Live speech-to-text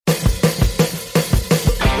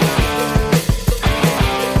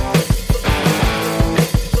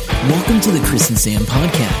Welcome to the Chris and Sam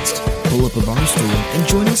podcast. Pull up a bar stool and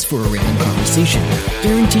join us for a random conversation,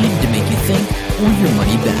 guaranteed to make you think or your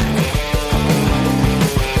money back.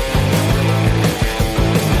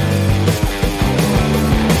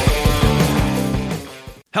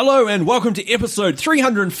 Hello and welcome to episode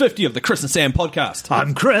 350 of the Chris and Sam podcast.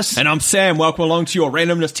 I'm Chris. And I'm Sam. Welcome along to your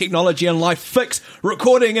randomness, technology and life fix,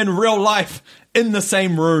 recording in real life in the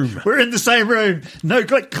same room. We're in the same room. No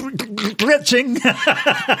glitching.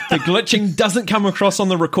 The glitching doesn't come across on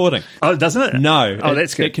the recording. Oh, doesn't it? No. Oh,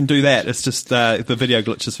 that's good. It can do that. It's just the video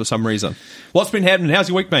glitches for some reason. What's been happening? How's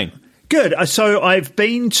your week been? Good. So I've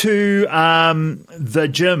been to the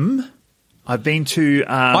gym. I've been to...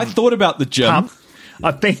 I thought about the gym. Pump.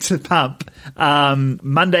 I've been to the pump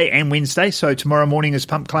Monday and Wednesday, so tomorrow morning is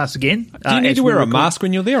pump class again. Do you need to wear a mask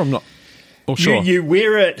when you're there? I'm not sure. You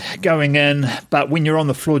wear it going in, but when you're on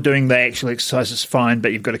the floor doing the actual exercise, it's fine,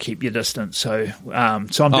 but you've got to keep your distance. So I'm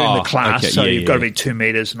doing the class, okay. so Yeah, you've got to be 2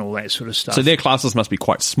 meters and all that sort of stuff. So their classes must be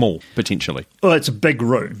quite small, potentially. Well, it's a big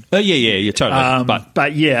room. Yeah, totally.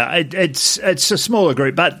 But yeah, it's a smaller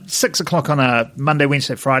group. But 6 o'clock on a Monday,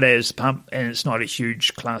 Wednesday, Friday is pump, and it's not a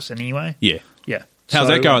huge class anyway. Yeah. Yeah. How's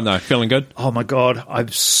that going, though? Feeling good? Oh, my God.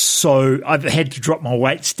 I've had to drop my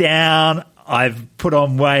weights down. I've put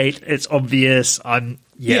on weight. It's obvious.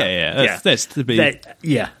 That's to be...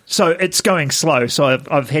 So it's going slow. So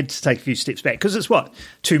I've had to take a few steps back because it's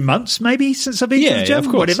 2 months maybe since I've been to the gym, of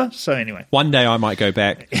course. whatever. So anyway, one day I might go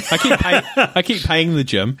back. I keep paying the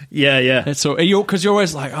gym. Yeah. It's all because you're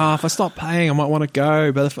always like, if I stop paying, I might want to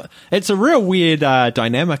go. But it's a real weird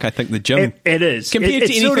dynamic. I think the gym it is compared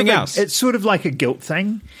to anything else. It's sort of like a guilt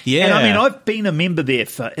thing. Yeah, and I mean I've been a member there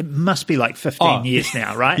for it must be like 15 years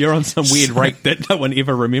now, right? You're on some weird rate that no one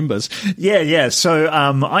ever remembers. Yeah. So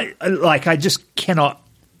I just cannot.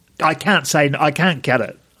 I can't cut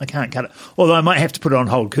it. I can't cut it. Although I might have to put it on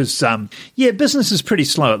hold because, business is pretty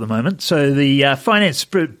slow at the moment. So the finance is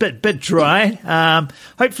a bit dry.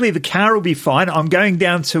 Hopefully the car will be fine. I'm going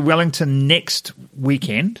down to Wellington next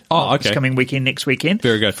weekend. Oh, okay. This coming weekend, next weekend.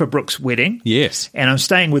 Very good. For Brooke's wedding. Yes. And I'm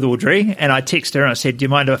staying with Audrey. And I text her and I said, do you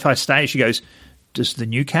mind if I stay? She goes, does the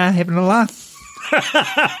new car have an alarm?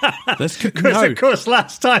 Of course,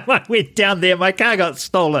 last time I went down there, my car got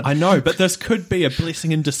stolen. I know, but this could be a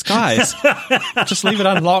blessing in disguise. Just leave it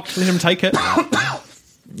unlocked, let him take it.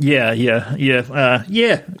 Yeah.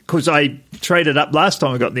 Because I traded up last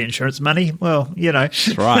time I got the insurance money. Well,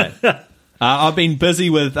 That's right. I've been busy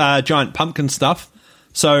with giant pumpkin stuff.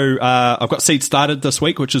 So I've got seeds started this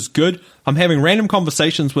week, which is good. I'm having random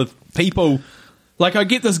conversations with people. Like, I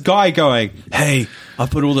get this guy going, hey,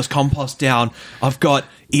 I've put all this compost down, I've got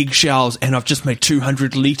eggshells, and I've just made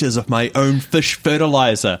 200 litres of my own fish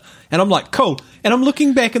fertilizer. And I'm like, cool. And I'm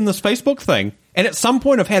looking back in this Facebook thing, and at some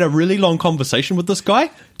point I've had a really long conversation with this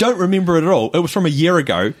guy. Don't remember it at all. It was from a year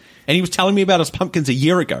ago, and he was telling me about his pumpkins a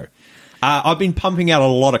year ago. I've been pumping out a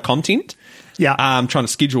lot of content. Yeah. I'm trying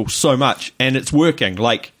to schedule so much, and it's working.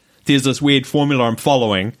 Like, there's this weird formula I'm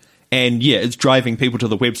following. And yeah, it's driving people to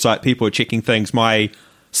the website. People are checking things. My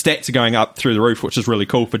stats are going up through the roof, which is really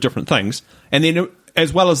cool for different things. And then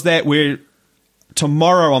as well as that,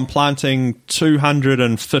 tomorrow I'm planting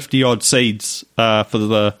 250 odd seeds for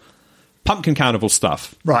the Pumpkin Carnival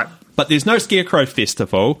stuff. Right. But there's no Scarecrow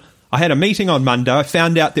Festival. I had a meeting on Monday. I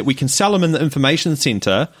found out that we can sell them in the information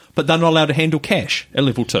centre, but they're not allowed to handle cash at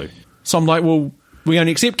level 2. So I'm like, well, we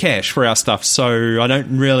only accept cash for our stuff, so I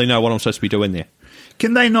don't really know what I'm supposed to be doing there.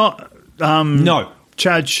 Can they not no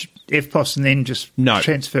charge FPOS and then just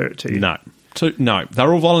transfer it to you? No.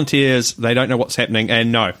 They're all volunteers. They don't know what's happening,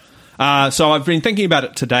 and no. So I've been thinking about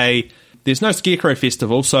it today. There's no Scarecrow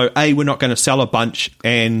Festival, so A, we're not going to sell a bunch,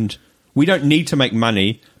 and we don't need to make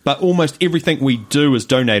money, but almost everything we do is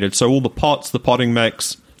donated. So all the pots, the potting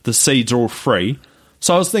mix, the seeds are all free.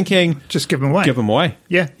 So I was thinking... just give them away. Give them away.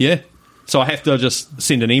 Yeah. So I have to just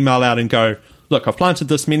send an email out and go, look, I've planted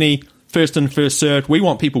this many... first in, first served. We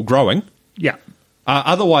want people growing. Yeah.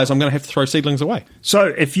 Otherwise, I'm going to have to throw seedlings away. So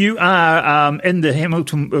if you are in the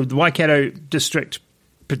Hamilton, the Waikato district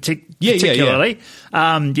particularly,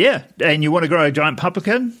 and you want to grow a giant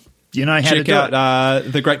pumpkin, you know how to do it. Check out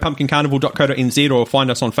thegreatpumpkincarnival.co.nz or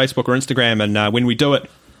find us on Facebook or Instagram, and when we do it,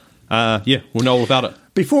 we'll know all about it.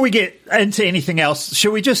 Before we get into anything else,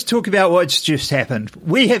 shall we just talk about what's just happened?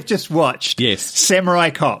 We have just watched Samurai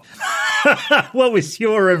Cop. What was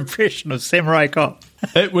your impression of Samurai Cop?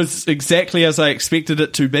 It was exactly as I expected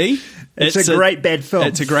it to be. It's a great bad film.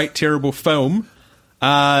 It's a great terrible film.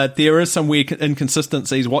 There is some weird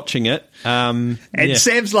inconsistencies watching it. And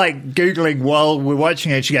Sam's like Googling while we're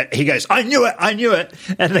watching it. He goes, I knew it.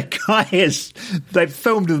 And the guy they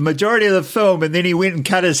filmed the majority of the film, and then he went and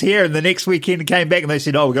cut his hair, and the next weekend he came back and they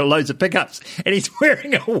said, we've got loads of pickups. And he's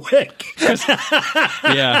wearing a wig.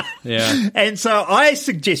 Yeah. And so I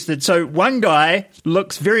suggested, one guy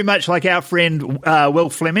looks very much like our friend Will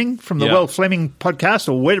Fleming from the Will Fleming podcast,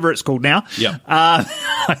 or whatever it's called now. Yeah.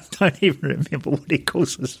 I don't even remember what he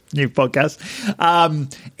calls his new podcast.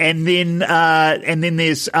 And then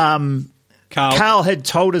there's Carl had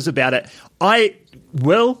told us about it.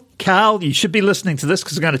 Carl, you should be listening to this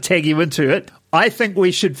because I'm going to tag you into it. I think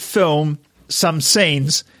we should film some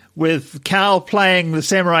scenes with Carl playing the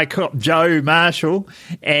samurai cop Joe Marshall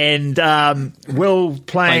and Will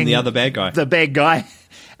playing the other bad guy. The bad guy.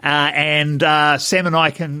 And Sam and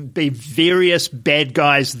I can be various bad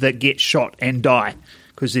guys that get shot and die,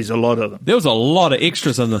 because there's a lot of them. There was a lot of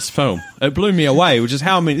extras in this film. It blew me away, which is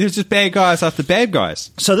how many. There's just bad guys after bad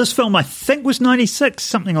guys. So this film, I think, was 96,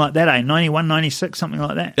 something like that, 91, 96, something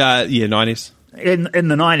like that. 90s. In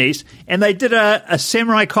the 90s. And they did a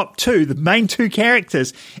Samurai Cop 2, the main two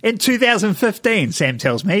characters, in 2015, Sam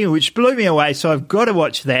tells me, which blew me away, so I've got to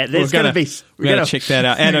watch that. We're going to check that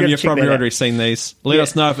out. Adam, you've probably already seen these. Let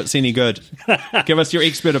us know if it's any good. Give us your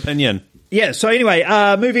expert opinion. Yeah, so anyway,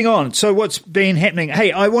 moving on. So what's been happening?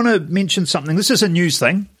 Hey, I want to mention something. This is a news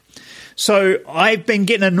thing. So I've been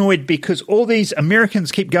getting annoyed because all these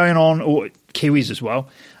Americans keep going on, or Kiwis as well,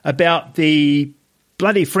 about the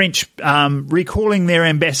bloody French recalling their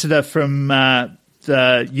ambassador from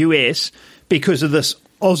the US because of this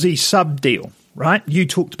Aussie sub deal, right? You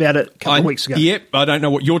talked about it a couple of weeks ago. Yep, I don't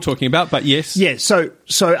know what you're talking about, but yes. Yeah, so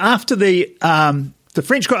after the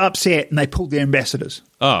French got upset and they pulled their ambassadors.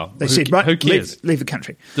 Oh, they said, right, who cares? Leave the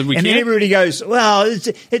country. Did we and care? Then everybody goes, well,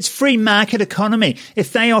 it's free market economy.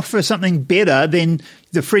 If they offer something better, then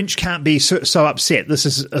the French can't be so upset. This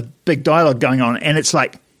is a big dialogue going on. And it's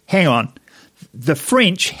like, hang on. The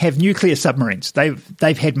French have nuclear submarines. They've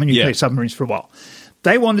had nuclear submarines for a while.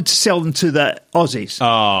 They wanted to sell them to the Aussies.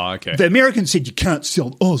 Oh, okay. The Americans said you can't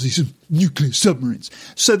sell Aussies nuclear submarines.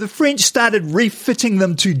 So the French started refitting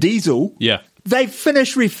them to diesel. Yeah. They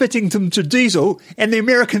finished refitting them to diesel, and the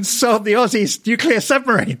Americans sold the Aussies nuclear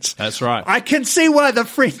submarines. That's right. I can see why the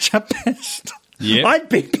French are pissed. Yeah. I'd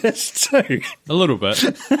be pissed too. A little bit.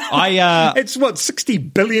 It's what,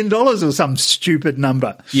 $60 billion or some stupid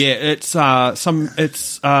number. Yeah, it's a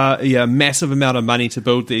massive amount of money to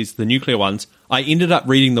build the nuclear ones. I ended up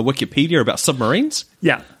reading the Wikipedia about submarines.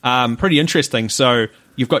 Yeah. Pretty interesting. So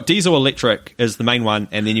you've got diesel electric is the main one,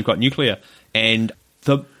 and then you've got nuclear. And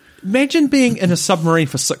imagine being in a submarine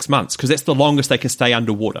for 6 months, because that's the longest they can stay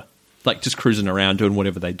underwater, like just cruising around doing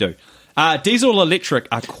whatever they do. Diesel electric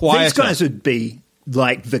are quieter. These guys would be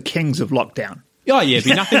like the kings of lockdown. Oh, yeah, it'd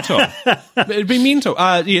be nothing to them. It'd be mental.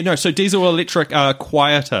 So diesel electric are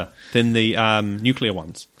quieter than the nuclear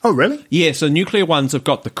ones. Oh, really? Yeah, so nuclear ones have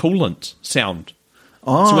got the coolant sound.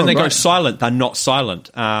 Oh, so when they go right. silent, they're not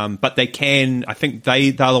silent. But they can, I think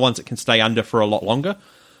they're the ones that can stay under for a lot longer.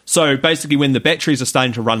 So basically when the batteries are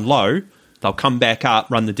starting to run low, they'll come back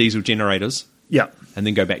up, run the diesel generators, and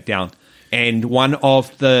then go back down. And one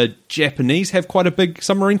of the Japanese have quite a big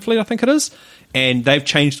submarine fleet, I think it is, and they've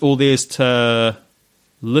changed all theirs to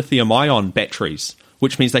lithium-ion batteries,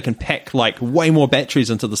 which means they can pack like way more batteries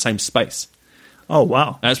into the same space. Oh,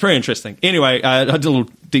 wow. It's pretty interesting. Anyway, I did a little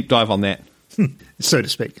deep dive on that. So to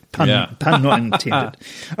speak. Pun not intended.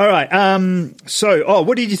 All right.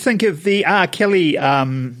 What did you think of the R. Kelly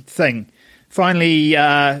thing?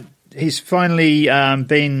 Finally, he's finally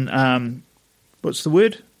been, what's the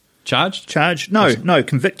word? Charged? No,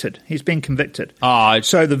 convicted. He's been convicted. Oh,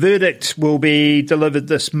 so the verdict will be delivered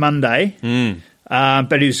this Monday.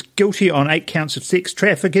 But he's guilty on 8 counts of sex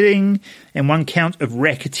trafficking and 1 count of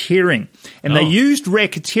racketeering. And they used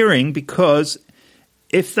racketeering because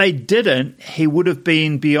if they didn't, he would have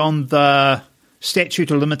been beyond the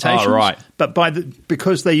statute of limitations. Oh, right. But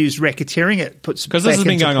because they used racketeering, it puts because this has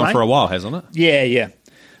been going on for a while, hasn't it? Yeah.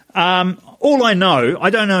 All I know, I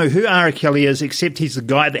don't know who R. Kelly is, except he's the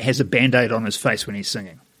guy that has a Band-Aid on his face when he's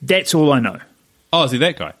singing. That's all I know. Oh, is he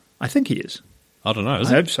that guy? I think he is. I don't know. I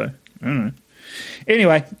hope so. I don't know.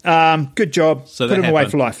 Anyway, good job. So put him away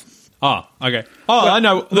for life. Oh, okay. Oh, I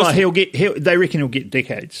know. They reckon he'll get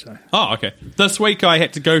decades. So. Oh, okay. This week I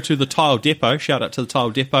had to go to the Tile Depot. Shout out to the Tile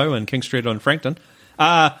Depot in King Street on Frankton,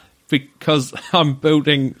 because I'm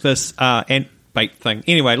building this ant bait thing.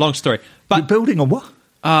 Anyway, long story. But you're building a what?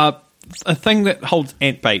 A thing that holds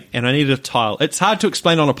ant bait, and I needed a tile. It's hard to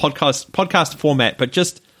explain on a podcast format, but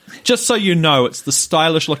just Just so you know, it's the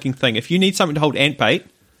stylish-looking thing. If you need something to hold ant bait,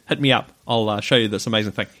 hit me up. I'll show you this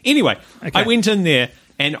amazing thing. Anyway, Okay. I went in there,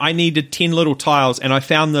 and I needed 10 little tiles, and I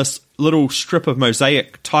found this little strip of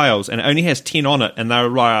mosaic tiles, and it only has 10 on it, and they were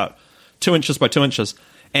like 2 inches by 2 inches.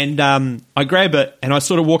 And I grab it, and I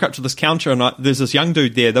sort of walk up to this counter, and there's this young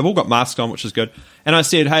dude there. They've all got masks on, which is good. And I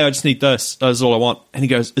said, hey, I just need this. That's all I want. And he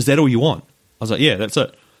goes, is that all you want? I was like, yeah, that's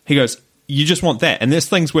it. He goes, you just want that? And this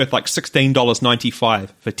thing's worth like $16.95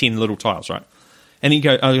 for 10 little tiles, right? And he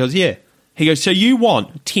goes, yeah. He goes, so you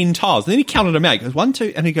want 10 tiles? And then he counted them out. He goes, 1,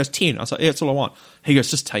 2, and he goes, 10. I was like, yeah, that's all I want. He goes,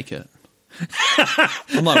 just take it.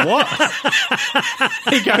 I'm like, what?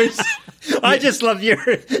 He goes, I just love your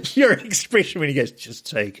expression when he goes, just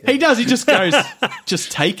take it. he does. He just goes,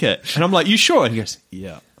 just take it. And I'm like, you sure? And he goes,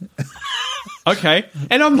 yeah. Okay.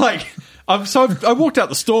 And I'm like, I walked out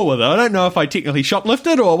the store with it. I don't know if I technically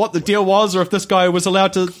shoplifted or what the deal was, or if this guy was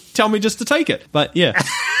allowed to tell me just to take it. But yeah.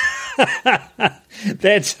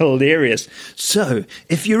 That's hilarious. So,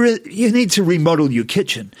 if you need to remodel your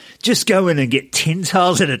kitchen, just go in and get 10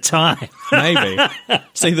 tiles at a time. Maybe.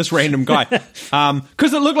 See this random guy.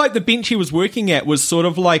 Because it looked like the bench he was working at was sort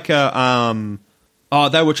of like a...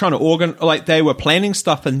 they were trying to they were planning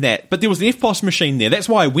stuff and that. But there was an FPOS machine there. That's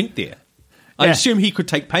why I went there. I Yeah. assume he could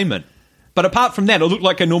take payment. But apart from that, it looked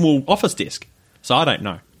like a normal office desk. So I don't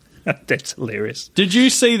know. That's hilarious. Did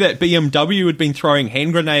you see that BMW had been throwing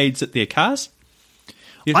hand grenades at their cars?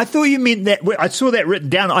 I thought you meant that. I saw that written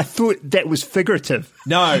down. I thought that was figurative.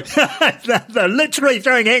 No. They're literally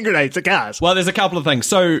throwing hand grenades at cars. Well, there's a couple of things.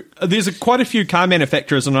 So there's quite a few car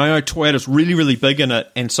manufacturers, and I know Toyota's really, really big in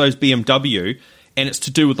it, and so is BMW, and it's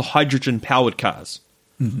to do with the hydrogen-powered cars.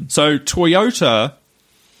 Mm-hmm. So Toyota,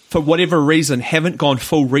 for whatever reason, haven't gone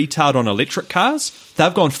full retard on electric cars.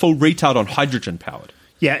 They've gone full retard on hydrogen-powered.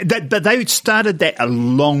 Yeah, but they started that a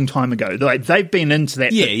long time ago. Like, they've been into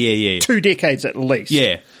that for 2 decades at least.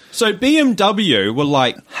 Yeah. So BMW were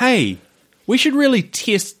like, hey, we should really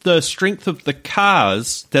test the strength of the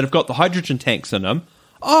cars that have got the hydrogen tanks in them.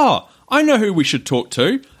 Oh, I know who we should talk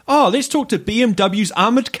to. Oh, let's talk to BMW's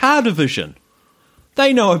Armoured Car Division.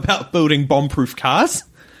 They know about building bomb-proof cars.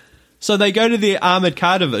 So they go to their Armoured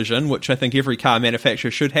Car Division, which I think every car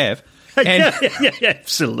manufacturer should have. And, yeah,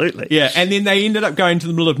 absolutely. Yeah, and then they ended up going to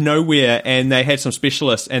the middle of nowhere, and they had some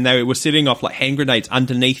specialists, and they were setting off like hand grenades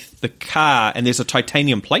underneath the car, and there's a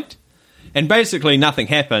titanium plate. And basically nothing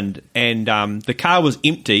happened, and the car was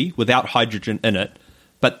empty without hydrogen in it,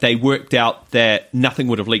 but they worked out that nothing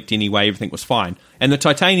would have leaked anyway, everything was fine. And the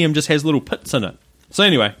titanium just has little pits in it. So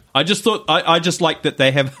anyway, I just thought, I just like that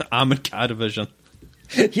they have an Armoured Car Division.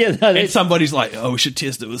 Yeah, no, And somebody's like, oh, we should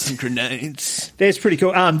test it with some grenades. that's pretty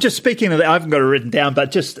cool. Just speaking of that, I haven't got it written down,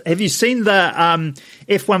 but just have you seen the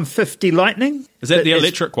F-150 Lightning? Is that the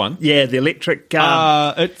electric one? Yeah, the electric.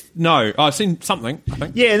 No, I've seen something, I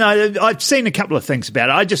think. Yeah, no, I've seen a couple of things about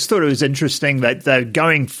it. I just thought it was interesting that they're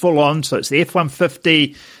going full on. So it's the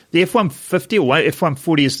F-150. The F-150 or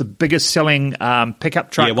F-140 is the biggest selling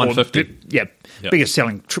pickup truck. Yeah, 150. Yep. Biggest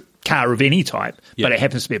selling car of any type, Yep. but it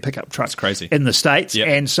happens to be a pickup truck. That's crazy. In the States. Yep.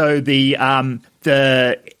 And so the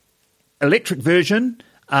electric version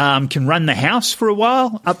can run the house for a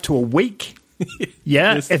while, up to a week.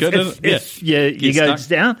 Yeah, Yes, good, isn't it? if you Get go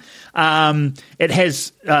stuck. down. It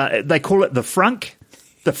has, they call it the frunk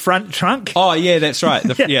trunk. Oh, yeah, that's right.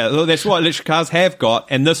 That's what electric cars have got,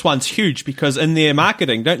 and this one's huge because in their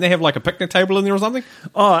marketing, don't they have like a picnic table in there or something?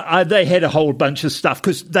 Oh, they had a whole bunch of stuff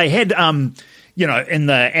because they had, in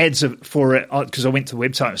the ads for it, because I went to the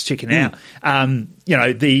website and was checking it out, the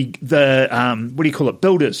what do you call it,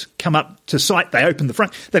 builders come up to site, they open the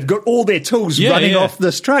front, they've got all their tools running off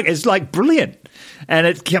this truck. It's like brilliant. And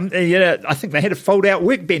I think they had a fold-out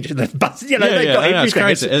workbench in the bus. They've got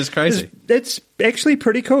everything. It's crazy. It's actually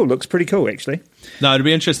pretty cool. Looks pretty cool, actually. No, it'll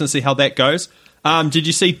be interesting to see how that goes. Did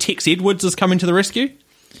you see Tex Edwards is coming to the rescue?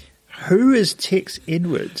 Who is Tex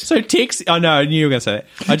Edwards? So Tex, I know, I knew you were going to say that.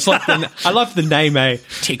 I just like I love the name,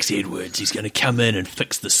 Tex Edwards. He's going to come in and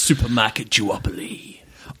fix the supermarket duopoly.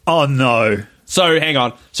 Oh, no. So hang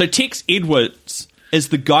on. So Tex Edwards is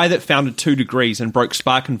the guy that founded 2 Degrees and broke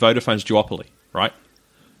Spark and Vodafone's duopoly, right?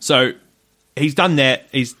 So he's done that.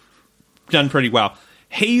 He's done pretty well.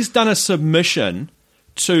 He's done a submission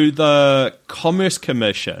to the Commerce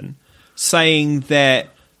Commission saying that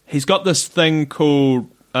he's got this thing called,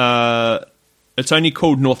 it's only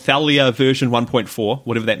called Northalia version 1.4,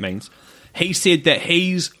 whatever that means. He said that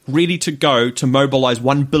he's ready to go to mobilize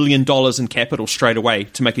 $1 billion in capital straight away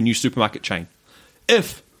to make a new supermarket chain.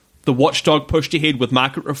 If the watchdog pushed ahead with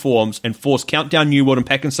market reforms and forced Countdown New World and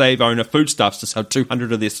Pack and Save owner Foodstuffs to sell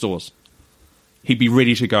 200 of their stores, he'd be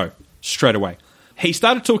ready to go straight away. He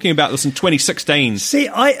started talking about this in 2016. See,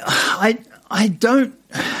 I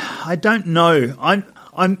don't know.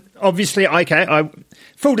 I'm obviously okay.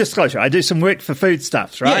 Full disclosure, I do some work for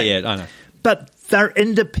Foodstuffs, right? Yeah, I know. But they're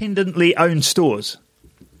independently owned stores.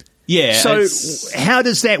 Yeah. So how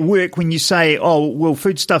does that work when you say, oh, well,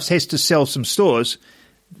 Foodstuffs has to sell some stores?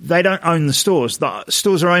 They don't own the stores. The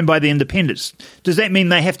stores are owned by the independents. Does that mean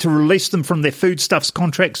they have to release them from their Foodstuffs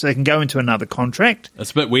contract so they can go into another contract?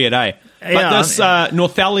 That's a bit weird, eh? But this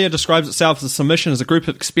Northalia describes itself as a submission as a group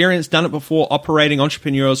of experienced, done it before operating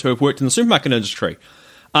entrepreneurs who have worked in the supermarket industry.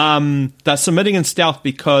 They're submitting in stealth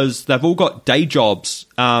because they've all got day jobs.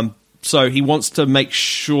 So he wants to make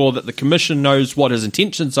sure that the commission knows what his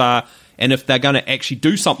intentions are, and if they're going to actually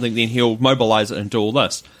do something, then he'll mobilize it and do all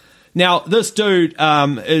this. Now, this dude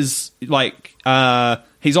is like,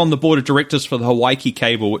 he's on the board of directors for the Hawaii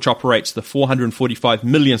Cable, which operates the 445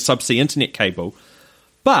 million subsea internet cable.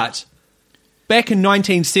 But back in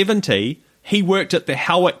 1970, he worked at the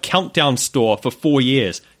Howick Countdown store for 4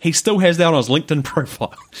 years. He still has that on his LinkedIn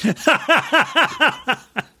profile.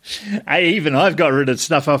 Hey, even I've got rid of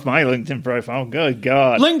stuff off my LinkedIn profile. Good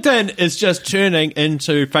God. LinkedIn is just turning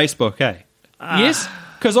into Facebook, eh? Yes?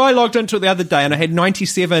 Because I logged into it the other day and I had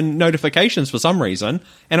 97 notifications for some reason,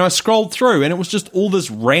 and I scrolled through and it was just all this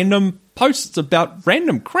random posts about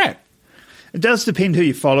random crap. It does depend who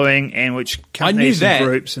you're following and which companies and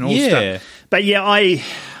groups and all stuff. But I've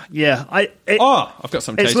got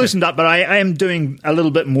some. It's loosened up, but I am doing a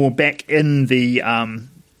little bit more back in the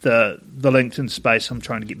LinkedIn space. I'm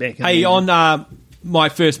trying to get back in. Hey, on my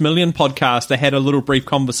First Million podcast, they had a little brief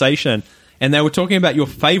conversation, and they were talking about your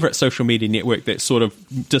favourite social media network that sort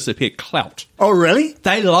of disappeared, Clout. Oh, really?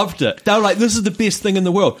 They loved it. They were like, this is the best thing in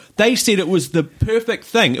the world. They said it was the perfect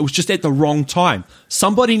thing. It was just at the wrong time.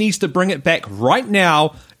 Somebody needs to bring it back right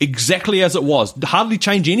now, exactly as it was. Hardly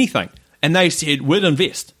change anything. And they said, we'd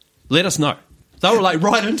invest. Let us know. They were like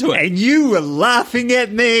right into it. And you were laughing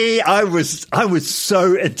at me. I was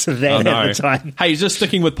so into that at the time. Hey, just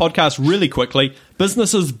sticking with podcasts really quickly.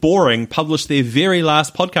 Businesses Boring published their very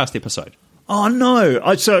last podcast episode. Oh, no.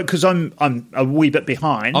 Because I'm a wee bit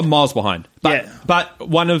behind. I'm miles behind. But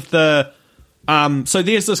one of the... so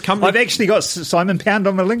there's this company... I've actually got Simon Pound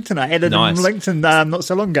on my LinkedIn. I added him on LinkedIn not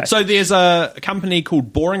so long ago. So there's a company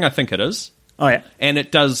called Boring, I think it is. Oh, yeah. And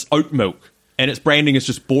it does oat milk. And its branding is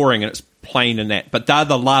just boring and it's plain and that. But they're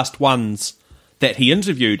the last ones that he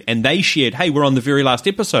interviewed. And they shared, hey, we're on the very last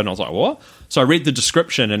episode. And I was like, what? So I read the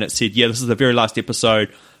description and it said, yeah, this is the very last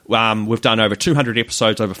episode. We've done over 200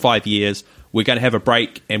 episodes over 5 years. We're going to have a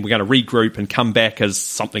break and we're going to regroup and come back as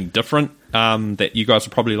something different that you guys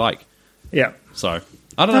will probably like. Yeah. So,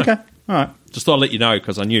 I don't know. Okay. All right. Just thought I'd let you know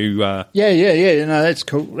because I knew... Yeah. No, that's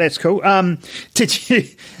cool. Did you...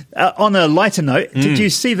 on a lighter note, did you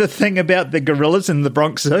see the thing about the gorillas in the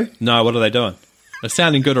Bronx Zoo? No, what are they doing? They're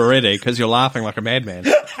sounding good already because you're laughing like a madman.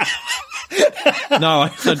 No,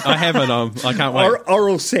 I haven't. I can't wait.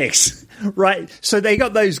 Oral sex. Right. So they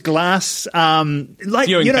got those glass... Viewing you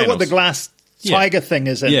know panels. what the glass... tiger thing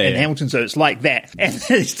is in Hamilton Zoo. It's like that. And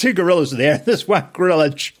there's two gorillas there. This one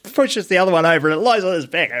gorilla pushes the other one over and it lies on his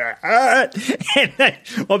back. And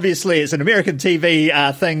obviously it's an American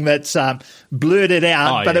TV thing that's blurted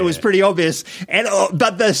out, but it was pretty obvious. And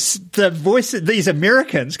but the voice of these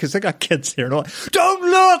Americans, because they got kids there and all, don't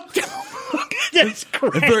look!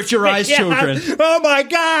 Avert your eyes, children. Oh my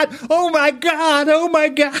God! Oh my God! Oh my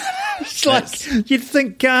God! It's like you'd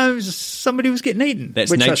think somebody was getting eaten. That's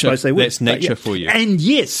which nature. I suppose they would. That's nature for you. And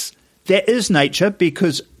yes, that is nature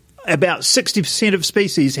because about 60% of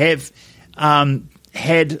species have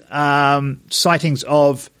had sightings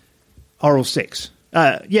of oral sex.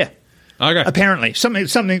 Yeah. Okay. Apparently, something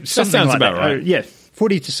sounds like about that. right. Yeah,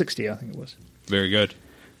 40 to 60, I think it was. Very good.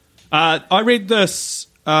 I read this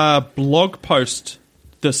blog post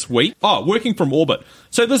this week. Oh, working from orbit.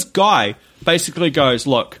 So this guy basically goes,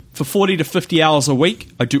 look, for 40 to 50 hours a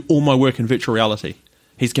week, I do all my work in virtual reality.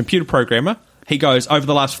 He's a computer programmer. He goes, over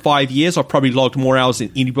the last 5 years, I've probably logged more hours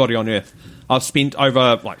than anybody on Earth. I've spent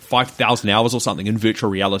over like 5,000 hours or something in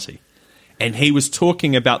virtual reality. And he was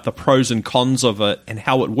talking about the pros and cons of it and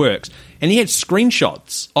how it works. And he had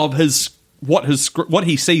screenshots of what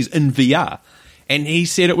he sees in VR. And he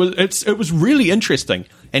said it was really interesting.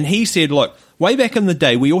 And he said, look, way back in the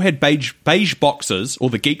day, we all had beige boxes, or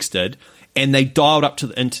the geeks did, and they dialed up to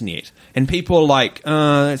the internet. And people are like,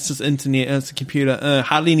 it's just internet, it's a computer.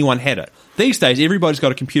 Hardly anyone had it. These days, everybody's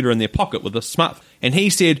got a computer in their pocket with a smartphone. And he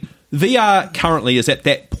said, VR currently is at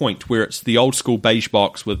that point where it's the old school beige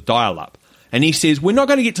box with dial-up. And he says, we're not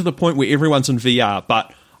going to get to the point where everyone's in VR,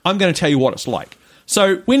 but I'm going to tell you what it's like.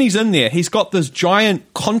 So when he's in there, he's got this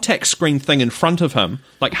giant contact screen thing in front of him,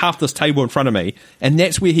 like half this table in front of me, and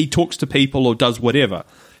that's where he talks to people or does whatever.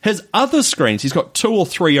 His other screens, he's got 2 or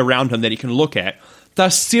 3 around him that he can look at. They're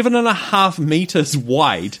 7.5 meters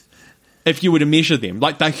wide, if you were to measure them.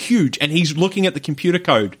 Like, they're huge, and he's looking at the computer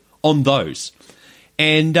code on those.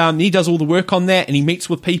 And he does all the work on that, and he meets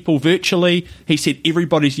with people virtually. He said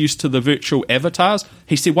everybody's used to the virtual avatars.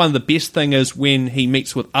 He said one of the best thing is when he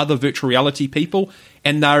meets with other virtual reality people,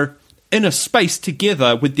 and they're in a space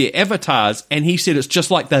together with their avatars, and he said it's just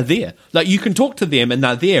like they're there. Like, you can talk to them, and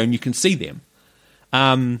they're there, and you can see them.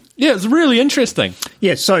 It's really interesting.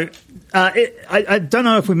 Yeah, so I don't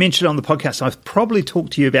know if we mentioned it on the podcast. I've probably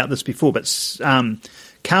talked to you about this before, but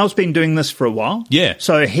Carl's been doing this for a while. Yeah.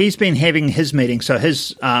 So he's been having his meetings. So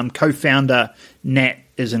his co-founder, Nat,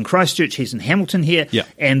 is in Christchurch. He's in Hamilton here. Yeah.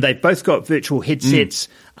 And they've both got virtual headsets,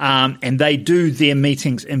 and they do their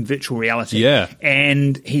meetings in virtual reality. Yeah.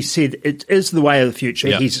 And he said it is the way of the future.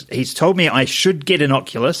 Yeah. He's told me I should get an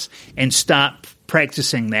Oculus and start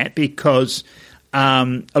practicing that because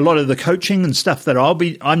a lot of the coaching and stuff that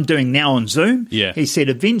I'm doing now on Zoom. Yeah. He said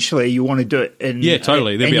eventually you want to do it in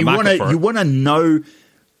totally. There'll be a market for it. You want to know.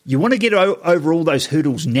 You want to get over all those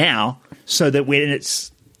hurdles now, so that when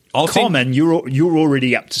it's you're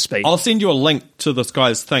already up to speed. I'll send you a link to this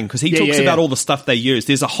guy's thing because he talks about all the stuff they use.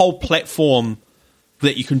 There's a whole platform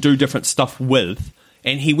that you can do different stuff with,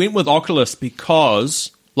 and he went with Oculus because,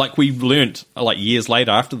 like we've learnt like years later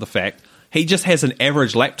after the fact, he just has an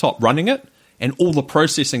average laptop running it, and all the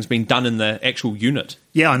processing's been done in the actual unit.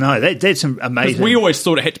 Yeah, I know. That's amazing. We always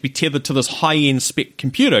thought it had to be tethered to this high-end spec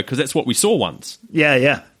computer because that's what we saw once. Yeah.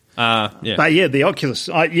 Yeah. But yeah, the Oculus.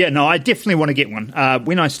 I definitely want to get one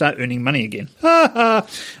when I start earning money again.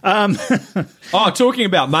 Talking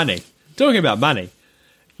about money.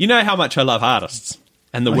 You know how much I love artists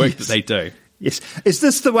and the work that they do. Yes. Is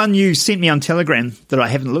this the one you sent me on Telegram that I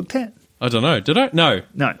haven't looked at? I don't know. Did I? No.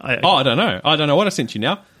 No. I don't know. I don't know what I sent you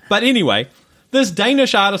now. But anyway, this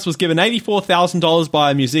Danish artist was given $84,000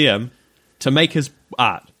 by a museum to make his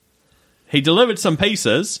art. He delivered some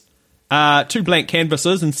pieces, 2 blank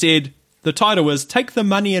canvases, and said the title was "Take the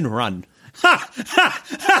Money and Run."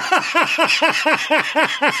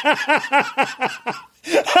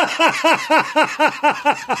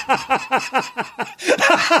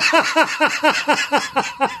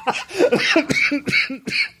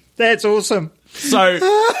 That's awesome. So,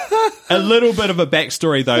 a little bit of a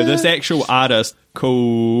backstory, though. This actual artist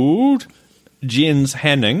called Jens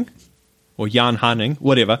Hanning, or Jan Hanning,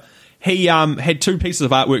 whatever, he had 2 pieces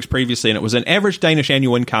of artworks previously, and it was an average Danish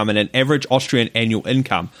annual income and an average Austrian annual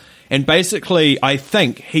income. And basically, I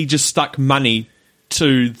think he just stuck money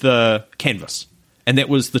to the canvas, and that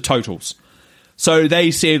was the totals. So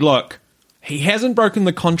they said, look, he hasn't broken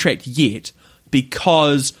the contract yet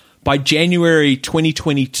because by January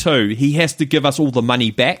 2022, he has to give us all the money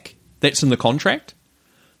back that's in the contract.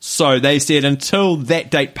 So they said until that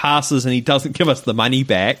date passes and he doesn't give us the money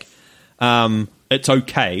back, it's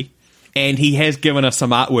okay. And he has given us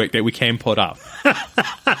some artwork that we can put up.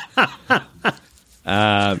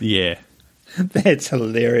 Yeah. That's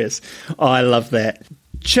hilarious. Oh, I love that.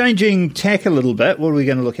 Changing tack a little bit, what are we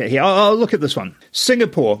going to look at here? I'll look at this one.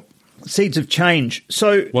 Singapore. Seeds of change.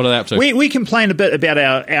 So what are they up to? We complain a bit about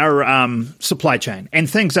our supply chain, and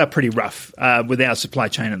things are pretty rough with our supply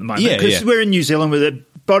chain at the moment. Because we're in New Zealand, we're the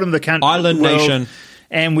bottom of the country, island nation,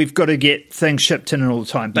 and we've got to get things shipped in all the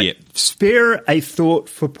time. But spare a thought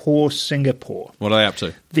for poor Singapore. What are they up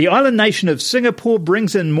to? The island nation of Singapore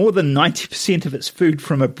brings in more than 90% of its food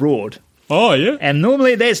from abroad. Oh, yeah. And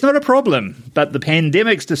normally that's not a problem, but the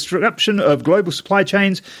pandemic's disruption of global supply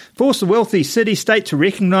chains forced the wealthy city-state to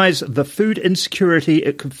recognise the food insecurity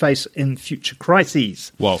it could face in future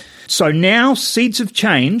crises. Whoa. So now seeds of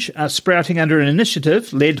change are sprouting under an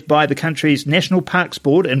initiative led by the country's National Parks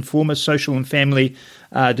Board and former Social and Family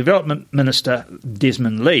Development Minister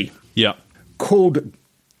Desmond Lee. Yeah. Called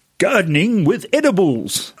Gardening with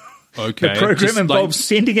Edibles. Okay. The program involves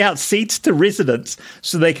sending out seeds to residents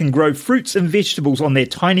so they can grow fruits and vegetables on their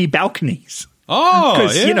tiny balconies. Oh,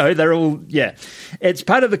 because, you know, they're all, It's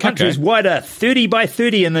part of the country's wider 30 by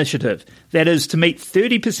 30 initiative. That is to meet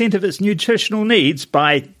 30% of its nutritional needs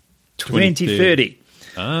by 2030.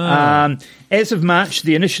 As of March,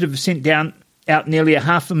 the initiative has sent out nearly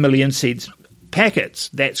 500,000 seeds packets.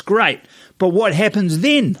 That's great. But what happens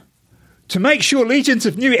then? To make sure legions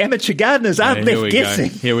of new amateur gardeners aren't left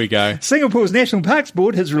guessing. Here we go. Singapore's National Parks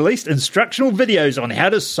Board has released instructional videos on how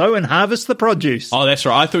to sow and harvest the produce. Oh, that's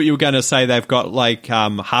right. I thought you were going to say they've got, like,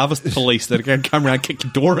 harvest police that are going to come around, kick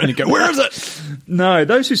your door in and go, where is it? No,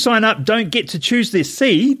 those who sign up don't get to choose their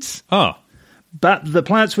seeds. Oh. but the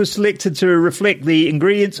plants were selected to reflect the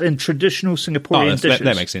ingredients in traditional Singaporean dishes.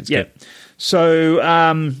 That makes sense. Yeah. Good. So,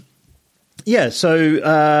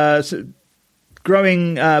 so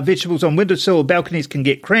growing vegetables on windowsill or balconies can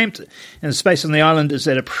get cramped, and the space on the island is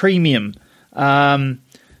at a premium.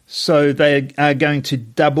 So they are going to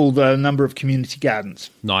double the number of community gardens.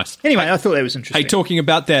 Nice. Anyway, I thought that was interesting. Hey, talking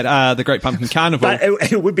about that, the Great Pumpkin Carnival. But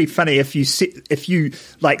it would be funny if you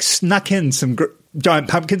like snuck in some giant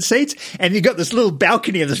pumpkin seeds, and you got this little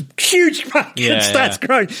balcony and this huge pumpkin starts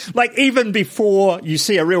growing. Like even before you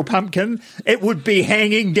see a real pumpkin, it would be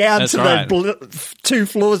hanging down to the 2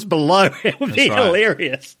 floors below. It would be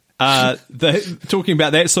hilarious. Talking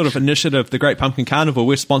about that sort of initiative, the Great Pumpkin Carnival,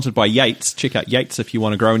 we're sponsored by Yates. Check out Yates if you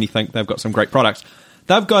want to grow anything. They've got some great products.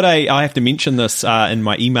 They've got I have to mention this in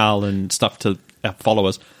my email and stuff to our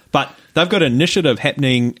followers, but they've got an initiative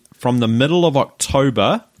happening from the middle of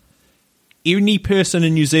October. Any person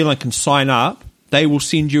in New Zealand can sign up. They will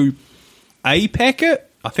send you a packet.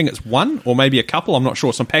 I think it's one or maybe a couple. I'm not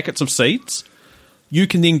sure. Some packets of seeds. You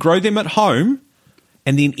can then grow them at home.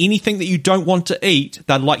 And then anything that you don't want to eat,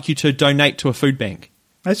 they'd like you to donate to a food bank.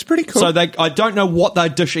 That's pretty cool. So I don't know what they're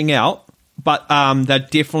dishing out, but they've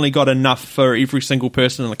definitely got enough for every single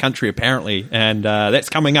person in the country, apparently. And that's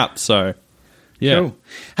coming up, so yeah. Cool.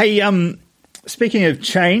 Hey, speaking of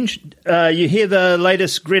change, you hear the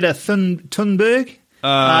latest Greta Thunberg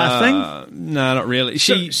thing? No, not really.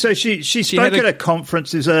 She spoke at a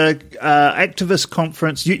conference. There's a activist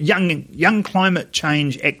conference, young climate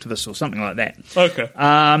change activists or something like that. Okay.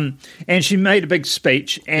 And she made a big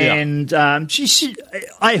speech, and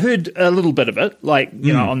I heard a little bit of it, like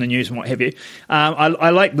on the news and what have you. I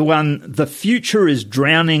like the one. The future is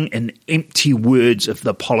drowning in empty words of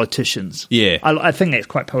the politicians. Yeah, I think that's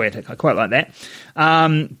quite poetic. I quite like that.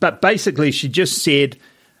 But basically, she just said,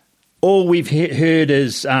 all we've heard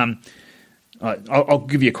is, I'll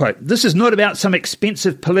give you a quote. This is not about some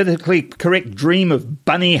expensive politically correct dream of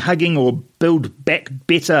bunny hugging or build back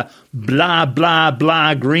better blah, blah,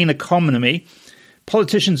 blah green economy.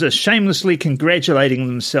 Politicians are shamelessly congratulating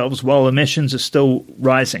themselves while emissions are still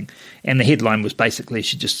rising. And the headline was basically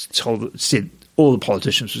she just said all the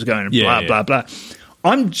politicians was going blah, blah, blah.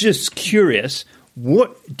 I'm just curious,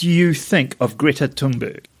 what do you think of Greta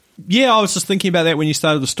Thunberg? Yeah, I was just thinking about that when you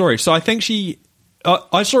started the story. So I think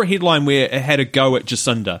I saw a headline where it had a go at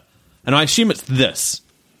Jacinda, and I assume it's this,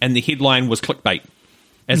 and the headline was clickbait,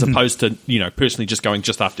 as opposed to, personally just going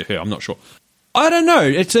just after her. I'm not sure. I don't know.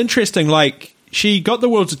 It's interesting. Like, she got the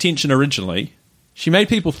world's attention originally. She made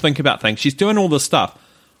people think about things. She's doing all this stuff.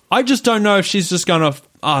 I just don't know if she's just going to,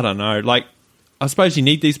 I don't know, like, I suppose you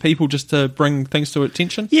need these people just to bring things to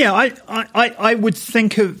attention. Yeah, I would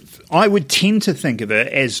tend to think of it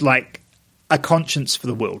as like a conscience for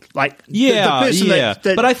the world. Like the person that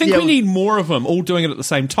but I think we need more of them all doing it at the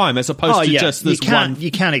same time, as opposed to just this one. You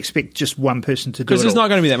can't expect just one person to do it. Because there's not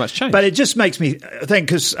going to be that much change. But it just makes me think,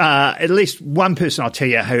 because at least one person, I'll tell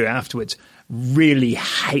you who afterwards, really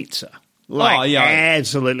hates her.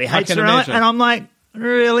 Absolutely hates her. And I'm like,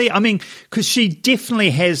 really? I mean, because she definitely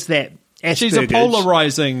has that Asperger's. She's a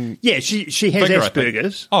polarizing. Yeah, she has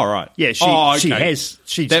Asperger's. Oh, right. Yeah, she has.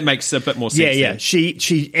 That makes a bit more sense. Yeah.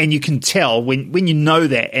 She and you can tell when you know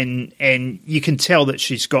that, and you can tell that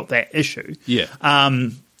she's got that issue. Yeah.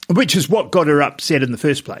 Which is what got her upset in the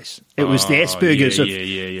first place. It was the Asperger's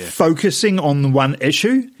of focusing on the one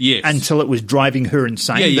issue until it was driving her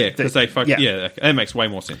insane. Yeah, because they focus. Yeah, that makes way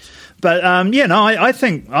more sense. But I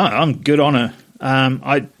think I'm good on her.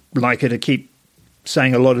 I'd like her to keep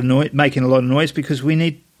saying a lot of noise, making a lot of noise, because we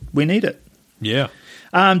need it. Yeah.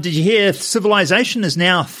 Did you hear Civilization is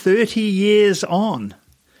now 30 years on?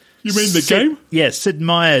 You mean the game? Yeah, Sid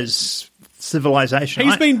Meier's Civilization.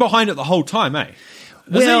 He's been behind it the whole time, eh?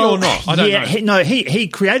 Is he or not? I don't know. He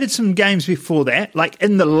created some games before that, like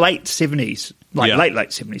in the late 70s, late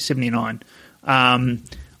 70s, 79.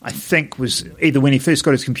 I think was either when he first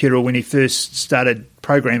got his computer or when he first started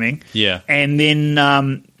programming. Yeah. And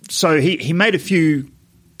then so he made a few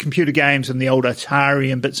computer games in the old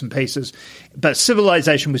Atari and bits and pieces, but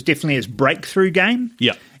Civilization was definitely his breakthrough game.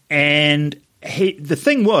 Yeah. And the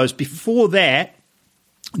thing was, before that,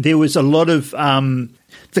 there was a lot of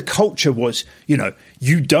the culture was, you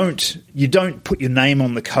don't put your name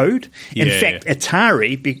on the code. In fact,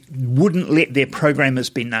 Atari wouldn't let their programmers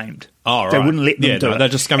be named. Oh, right. They wouldn't let them do it. They're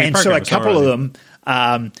just scummy and programmers. So a couple of them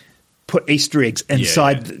put Easter eggs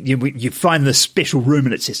inside. Yeah. You find this special room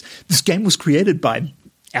and it says, this game was created by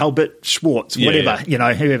Albert Schwartz,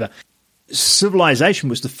 whoever. Civilization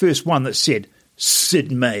was the first one that said,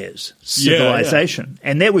 Sid Meier's Civilization.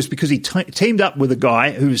 And that was because he teamed up with a guy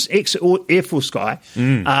who's ex-Air Force guy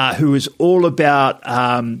who was all about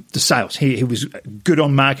the sales. He was good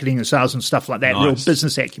on marketing and sales and stuff like that, real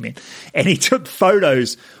business acumen. And he took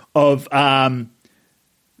photos of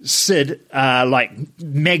Sid, like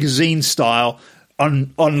magazine style,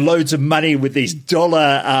 on loads of money with these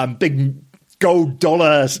big gold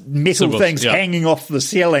dollar metal things hanging off the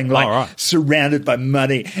ceiling, like surrounded by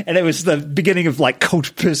money. And it was the beginning of like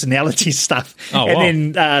cult personality stuff.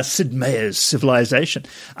 And then Sid Meier's Civilization.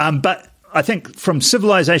 But I think from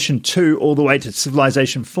Civilization 2 all the way to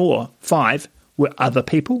Civilization 5 were other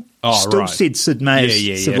people. Still said Sid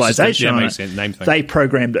Meier's Civilization on it. Name thing. They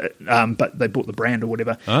programmed it, but they bought the brand or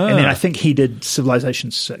whatever. And then I think he did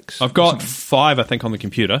Civilization 6. I've got 5, I think, on the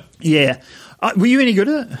computer. Yeah. Were you any good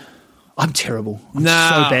at it? I'm terrible. I'm so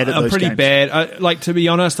bad at those I'm pretty games. bad. To be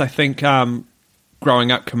honest, I think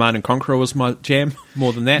growing up, Command and Conquer was my jam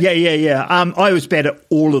more than that. Yeah. I was bad at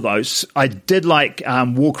all of those. I did like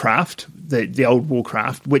Warcraft, the old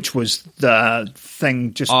Warcraft, which was the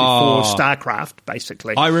thing just before StarCraft,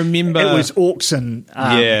 basically. I remember it was orcs and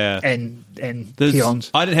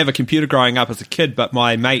peons. I didn't have a computer growing up as a kid, but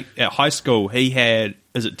my mate at high school, he had,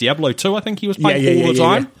 is it Diablo 2? I think he was playing all the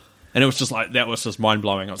time. Yeah. And it was just like, that was just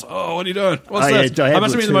mind-blowing. I was like, what are you doing? What's this? I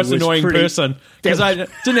must have been the most annoying person because I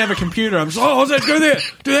didn't have a computer. I'm just, what's that? Go there.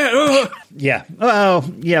 Do that. Yeah. Well,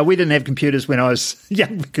 yeah, we didn't have computers when I was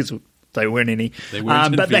young because they weren't any. They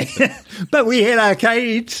weren't but we had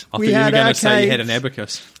arcades. I thought you were going to say you had an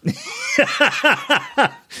abacus.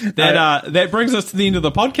 That brings us to the end of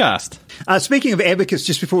the podcast. Speaking of abacus,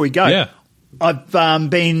 just before we go, I've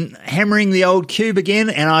been hammering the old cube again,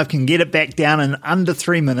 and I can get it back down in under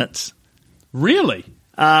 3 minutes. Really?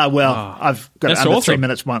 I've got it under 3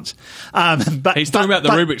 minutes once. But he's talking about the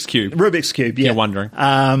Rubik's Cube. Rubik's Cube, yeah. You're wondering.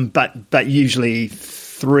 But usually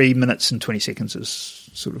 3 minutes and 20 seconds is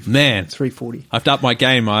sort of 3:40. I've upped my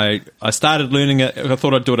game. I started learning it. I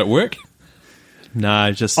thought I'd do it at work. No,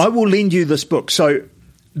 I will lend you this book. So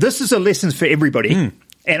this is a lesson for everybody.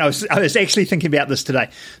 And I was actually thinking about this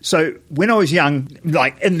today. So when I was young,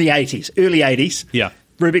 like in the 80s, early 80s,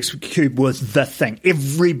 Rubik's Cube was the thing.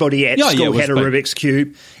 Everybody at school had a Rubik's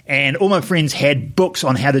Cube, and all my friends had books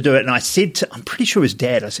on how to do it. And I said to, I'm pretty sure it was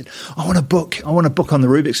Dad, I said, I want a book on the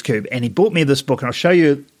Rubik's Cube. And he bought me this book, and I'll show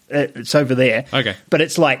you, it's over there. Okay. But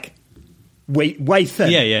it's like way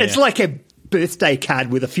thin. It's like a birthday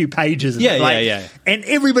card with a few pages. And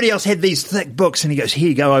everybody else had these thick books, and he goes, here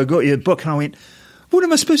you go, I got you a book. And I went, what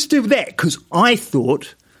am I supposed to do with that? Because I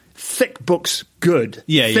thought thick books good,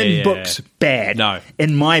 thin books bad. No.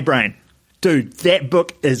 In my brain. Dude, that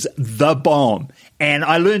book is the bomb. And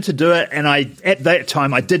I learned to do it, and at that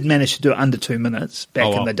time I did manage to do it under 2 minutes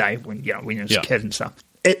back in the day when I was a kid and stuff.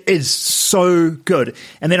 It is so good.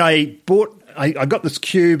 And then I got this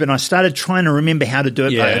cube, and I started trying to remember how to do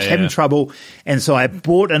it, but I was having trouble. And so I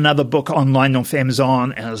bought another book online off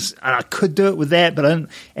Amazon, and I could do it with that, but I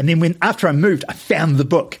didn't. And then after I moved, I found the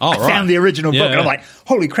book. I found the original book, and I'm like,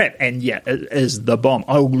 holy crap. And it is the bomb.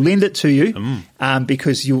 I will lend it to you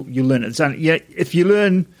because you'll learn it. If you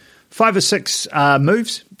learn 5 or 6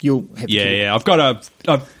 moves, you'll have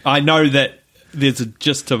I know that there's a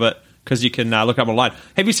gist of it because you can look up online.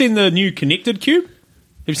 Have you seen the new Connected Cube?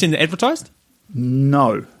 Have you seen the advertised?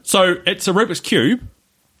 No. So it's a Rubik's Cube,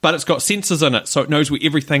 but it's got sensors in it, so it knows where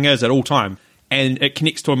everything is at all time. And it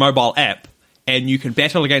connects to a mobile app, and you can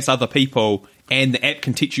battle against other people, and the app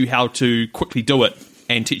can teach you how to quickly do it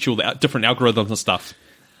and teach you all the different algorithms and stuff,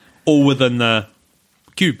 all within the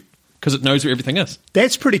cube, because it knows where everything is.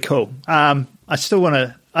 That's pretty cool. I still want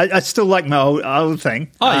to... I still like my old thing.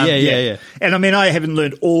 Yeah. And I mean, I haven't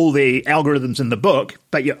learned all the algorithms in the book,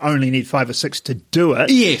 but you only need 5 or 6 to do it.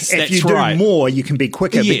 Yes, if you do more, you can be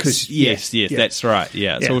quicker. Yes, that's right.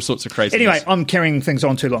 Yeah, it's all sorts of crazy. Anyway, I'm carrying things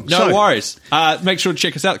on too long. No worries. Make sure to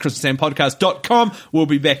check us out, chrisandsandpodcast.com. We'll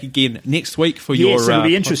be back again next week for your... Yes, it'll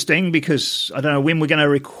be interesting because I don't know when we're going to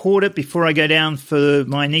record it before I go down for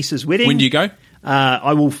my niece's wedding. When do you go?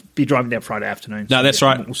 I will be driving down Friday afternoon. No, that's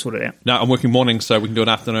right. We'll sort it out. No, I'm working mornings, so we can do an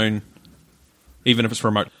afternoon, even if it's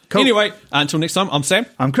remote. Cool. Anyway, until next time, I'm Sam.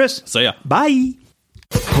 I'm Chris. See ya. Bye.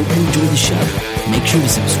 Hope you enjoyed the show. Make sure to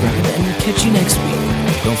subscribe, and we'll catch you next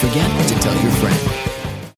week. Don't forget to tell your friend.